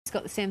He's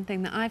got the same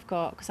thing that I've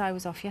got because I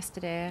was off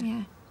yesterday.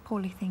 Yeah,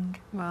 poorly thing.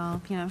 Well,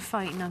 you know, I'm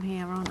fighting on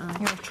here, aren't I?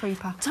 You're a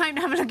trooper. Time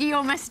to have a look at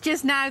your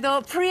messages now,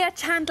 though. Priya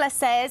Chandler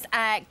says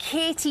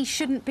Katie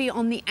shouldn't be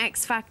on the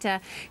X Factor.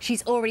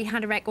 She's already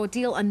had a record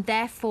deal and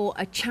therefore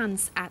a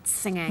chance at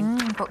singing.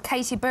 But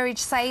Katie Burridge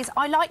says,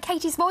 I like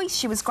Katie's voice.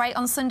 She was great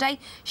on Sunday.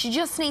 She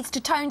just needs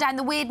to tone down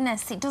the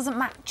weirdness. It doesn't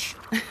match.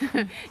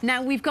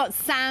 Now, we've got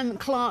Sam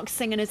Clark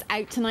singing us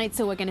out tonight,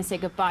 so we're going to say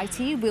goodbye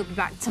to you. We'll be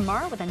back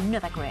tomorrow with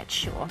another great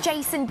show.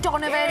 Jason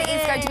Donovan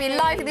is going to be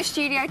live in the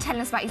studio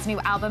telling us about his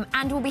new album,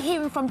 and we'll be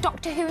hearing from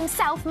Doctor Who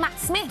himself, Matt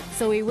Smith.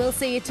 So we will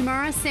see you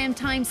tomorrow, same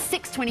time,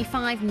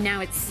 6:25.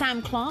 Now it's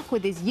Sam Clark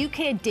with his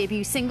UK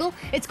debut single.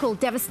 It's called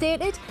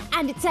Devastated,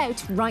 and it's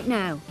out right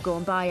now. Go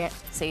and buy it.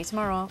 See you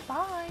tomorrow.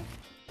 Bye.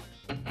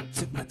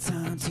 Took my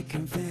time to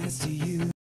confess to you.